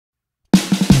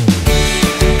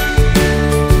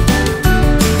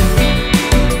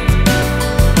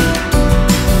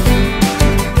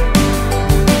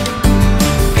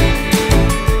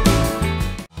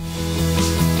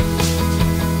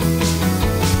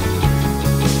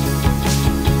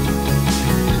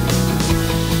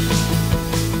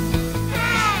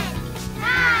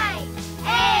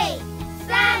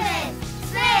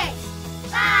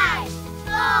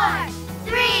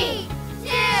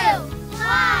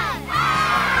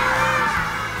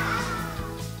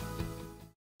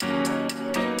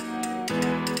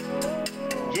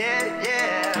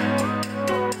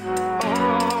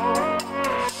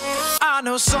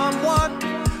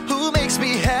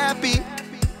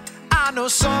I know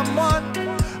someone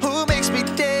who makes me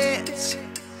dance.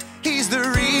 He's the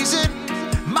reason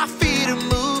my feet are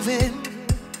moving.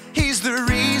 He's the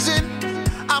reason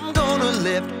I'm gonna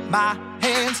lift my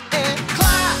hands and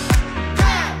clap,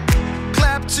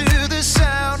 clap to the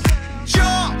sound.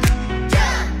 Jump,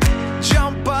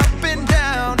 jump up and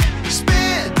down.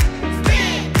 Spin,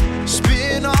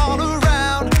 spin all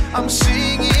around. I'm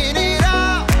singing it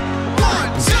out.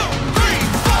 1, 2, 3,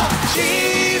 4.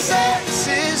 Jesus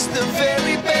is the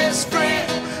very best friend,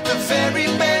 the very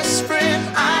best friend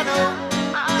I know.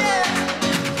 Yeah.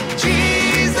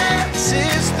 Jesus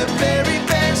is the very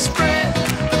best friend,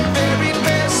 the very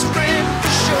best friend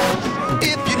for sure.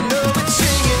 If you know it,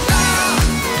 sing it loud.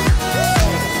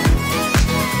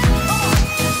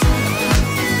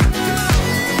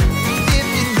 If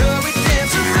you know it,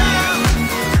 dance around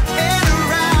and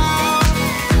around.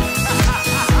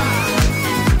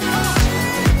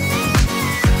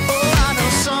 Oh, I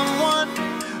know someone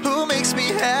who makes me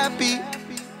happy.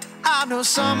 I know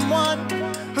someone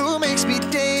who makes me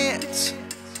dance.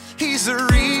 He's the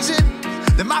reason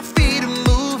that my feet are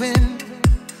moving.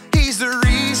 He's the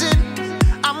reason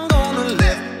I'm gonna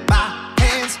lift my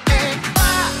hands and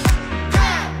clap,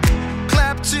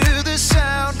 clap to the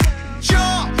sound.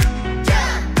 Jump,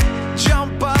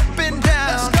 jump up and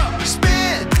down.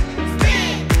 Spin,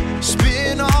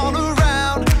 spin all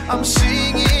around. I'm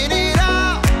singing it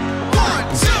out.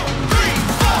 1, 2, 3,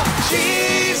 4.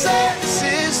 Jesus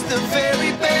is the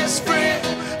very best friend,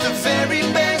 the very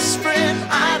best friend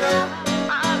I know.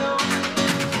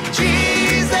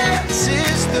 Jesus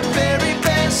is the very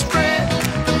best friend,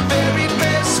 the very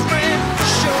best friend for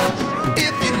sure.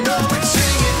 If you know it,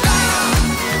 sing it loud.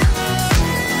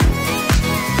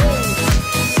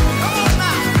 Come on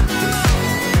now.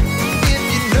 If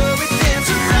you know it, dance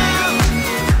around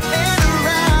and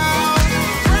around.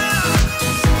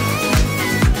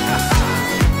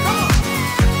 Come on.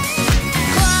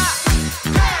 Clap,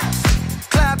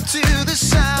 clap to the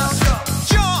sound.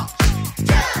 Jump,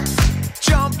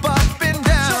 jump up and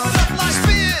down.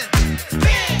 Spin,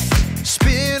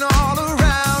 spin all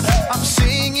around. I'm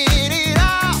singing it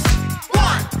out.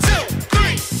 1, 2,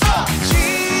 3, 4.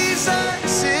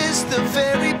 Jesus is the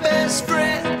very best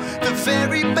friend, the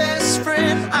very best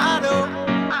friend I know.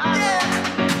 Yeah.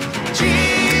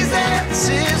 Jesus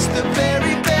is the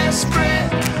very best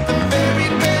friend, the very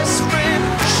best friend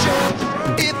for sure.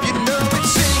 If you know it,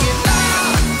 sing it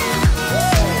loud.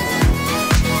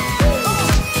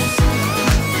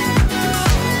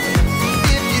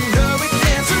 If you know it,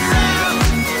 dance around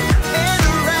and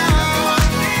around.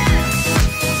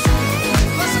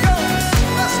 Let's go,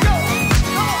 let's go.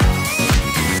 Come on.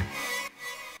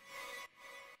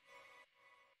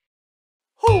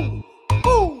 Who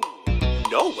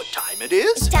know what time it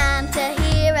is? Time to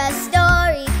hear a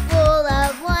story full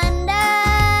of wonder.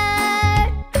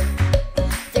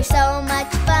 There's so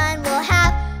much fun we'll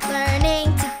have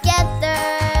learning together.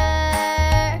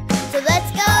 So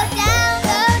let's go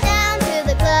down to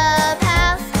the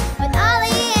clubhouse with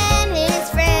Ollie and his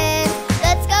friends.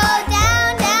 Let's go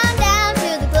down to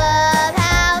the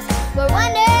clubhouse where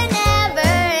wonder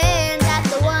never ends at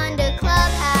the Wonder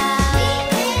Clubhouse.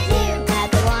 At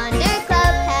the Wonder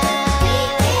Clubhouse.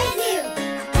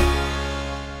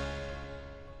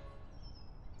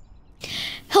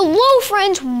 Hello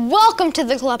friends, welcome to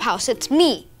the clubhouse. It's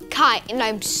me, Kai, and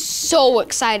I'm so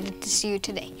excited to see you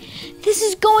today. This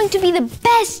is going to be the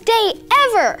best day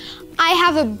ever. I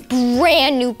have a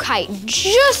brand new kite,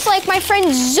 just like my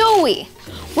friend Zoe.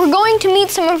 We're going to meet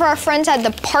some of our friends at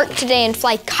the park today and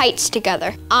fly kites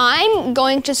together. I'm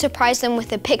going to surprise them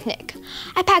with a picnic.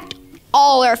 I packed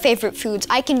all our favorite foods.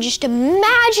 I can just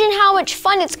imagine how much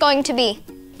fun it's going to be.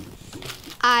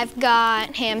 I've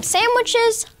got ham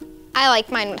sandwiches. I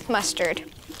like mine with mustard.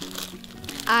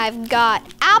 I've got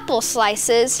apple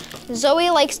slices. Zoe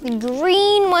likes the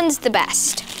green ones the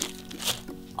best.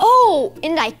 Oh,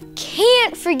 and I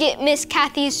can't forget Miss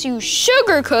Kathy Sue's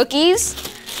sugar cookies.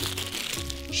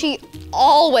 She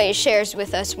always shares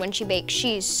with us when she bakes.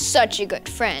 She's such a good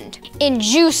friend. And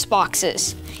juice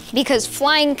boxes, because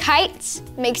flying kites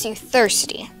makes you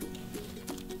thirsty.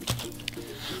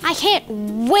 I can't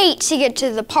wait to get to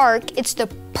the park. It's the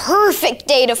perfect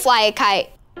day to fly a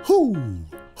kite. Who?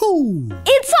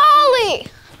 It's Ollie!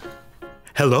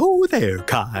 Hello there,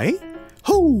 Kai.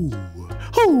 Who?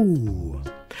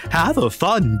 Have a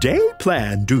fun day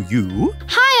planned, do you?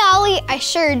 Hi, Ollie. I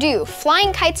sure do.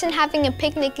 Flying kites and having a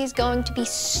picnic is going to be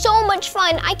so much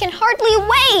fun. I can hardly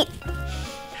wait.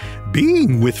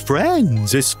 Being with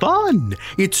friends is fun.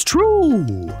 It's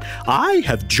true. I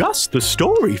have just the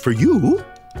story for you.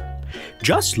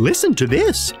 Just listen to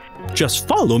this Just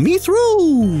follow me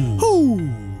through. Ho,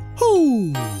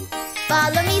 ho.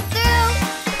 Follow me through,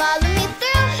 follow me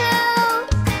through, who?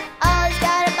 Ollie's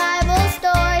got a Bible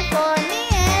story for me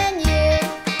and you.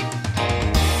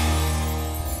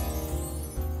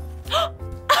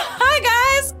 Hi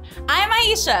guys, I'm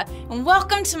Aisha, and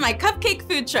welcome to my cupcake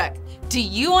food truck. Do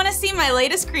you want to see my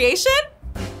latest creation?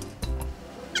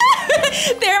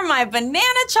 They're my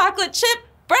banana chocolate chip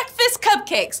breakfast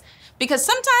cupcakes, because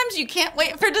sometimes you can't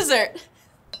wait for dessert.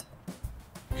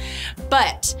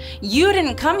 But you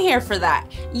didn't come here for that.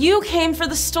 You came for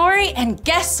the story, and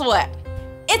guess what?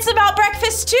 It's about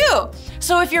breakfast too.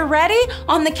 So if you're ready,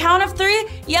 on the count of 3,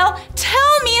 yell,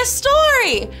 "Tell me a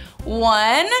story."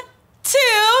 1,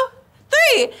 2,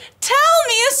 3. Tell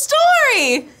me a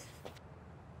story.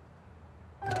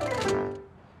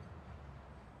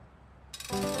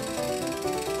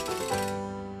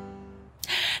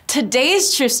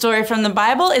 Today's true story from the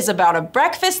Bible is about a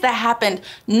breakfast that happened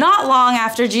not long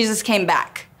after Jesus came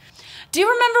back. Do you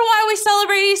remember why we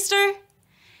celebrate Easter?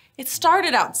 It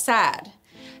started out sad.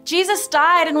 Jesus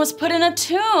died and was put in a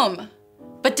tomb.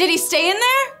 But did he stay in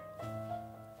there?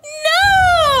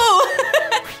 No!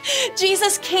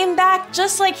 Jesus came back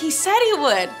just like he said he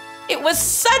would. It was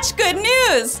such good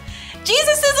news.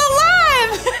 Jesus is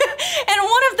alive! And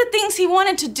one of the things he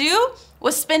wanted to do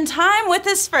was spend time with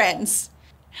his friends.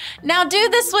 Now do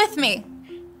this with me.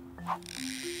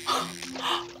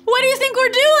 What do you think we're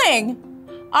doing?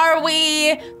 Are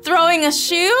we throwing a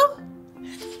shoe?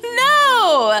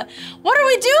 No! What are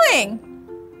we doing?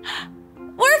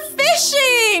 We're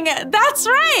fishing! That's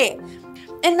right!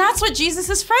 And that's what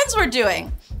Jesus' friends were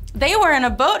doing. They were in a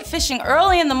boat fishing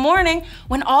early in the morning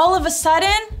when all of a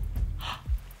sudden,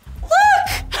 look!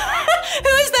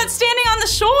 Who is that standing on the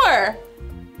shore?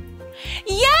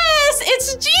 Yes,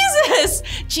 it's Jesus!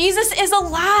 Jesus is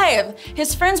alive.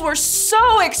 His friends were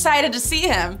so excited to see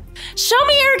him. Show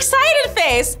me your excited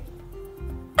face.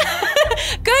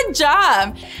 Good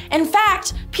job. In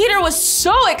fact, Peter was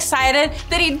so excited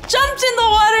that he jumped in the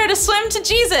water to swim to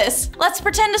Jesus. Let's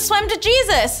pretend to swim to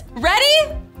Jesus.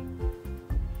 Ready?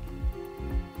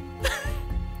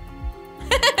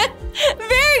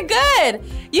 Very good.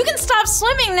 You can stop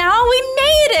swimming now. We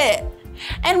made it.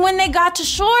 And when they got to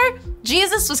shore,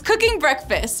 Jesus was cooking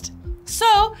breakfast.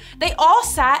 So they all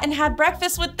sat and had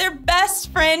breakfast with their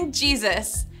best friend,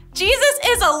 Jesus. Jesus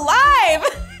is alive!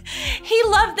 He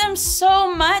loved them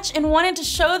so much and wanted to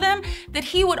show them that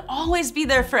he would always be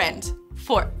their friend,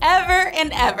 forever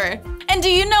and ever. And do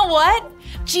you know what?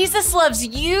 Jesus loves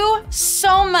you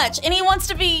so much, and he wants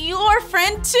to be your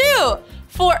friend too,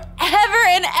 forever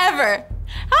and ever.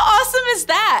 How awesome is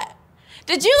that?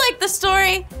 Did you like the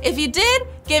story? If you did,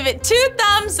 give it 2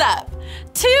 thumbs up.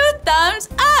 2 thumbs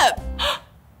up!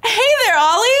 Hey there,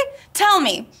 Ollie. Tell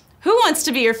me, who wants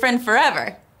to be your friend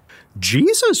forever?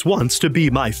 Jesus wants to be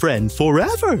my friend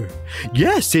forever.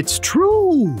 Yes, it's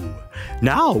true.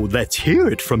 Now let's hear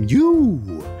it from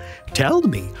you. Tell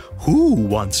me, who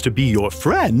wants to be your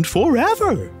friend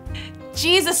forever?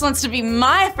 Jesus wants to be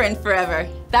my friend forever.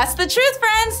 That's the truth,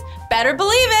 friends. Better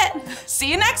believe it. See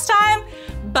you next time.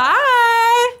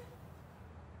 Bye.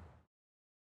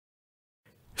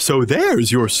 So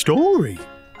there's your story.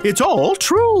 It's all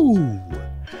true.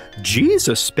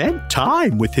 Jesus spent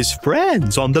time with his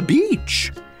friends on the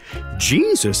beach.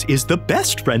 Jesus is the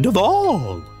best friend of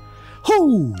all.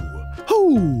 Ho,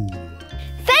 ho.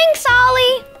 Thanks,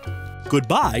 Ollie.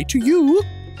 Goodbye to you.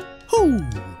 Ho,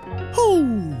 ho.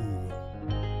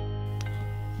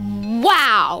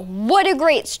 Wow, what a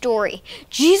great story.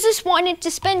 Jesus wanted to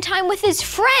spend time with his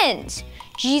friends.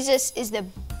 Jesus is the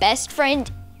best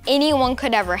friend anyone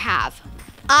could ever have.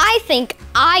 I think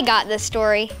I got this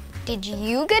story. Did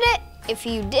you get it? If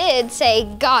you did, say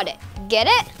got it. Get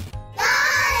it?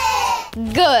 Got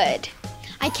it! Good.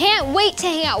 I can't wait to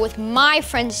hang out with my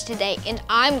friends today, and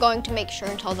I'm going to make sure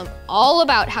and tell them all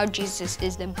about how Jesus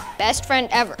is the best friend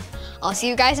ever. I'll see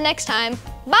you guys next time.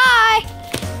 Bye!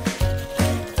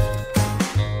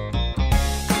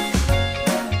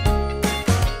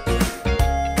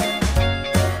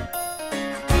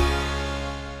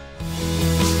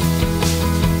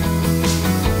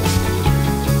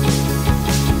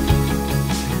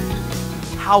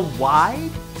 How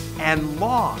wide and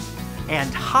long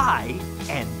and high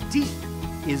and deep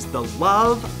is the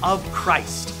love of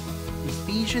Christ.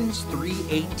 Ephesians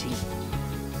 3:18.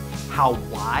 How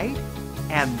wide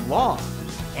and long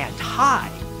and high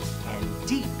and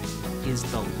deep is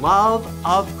the love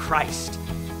of Christ.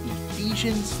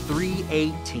 Ephesians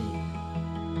 3:18.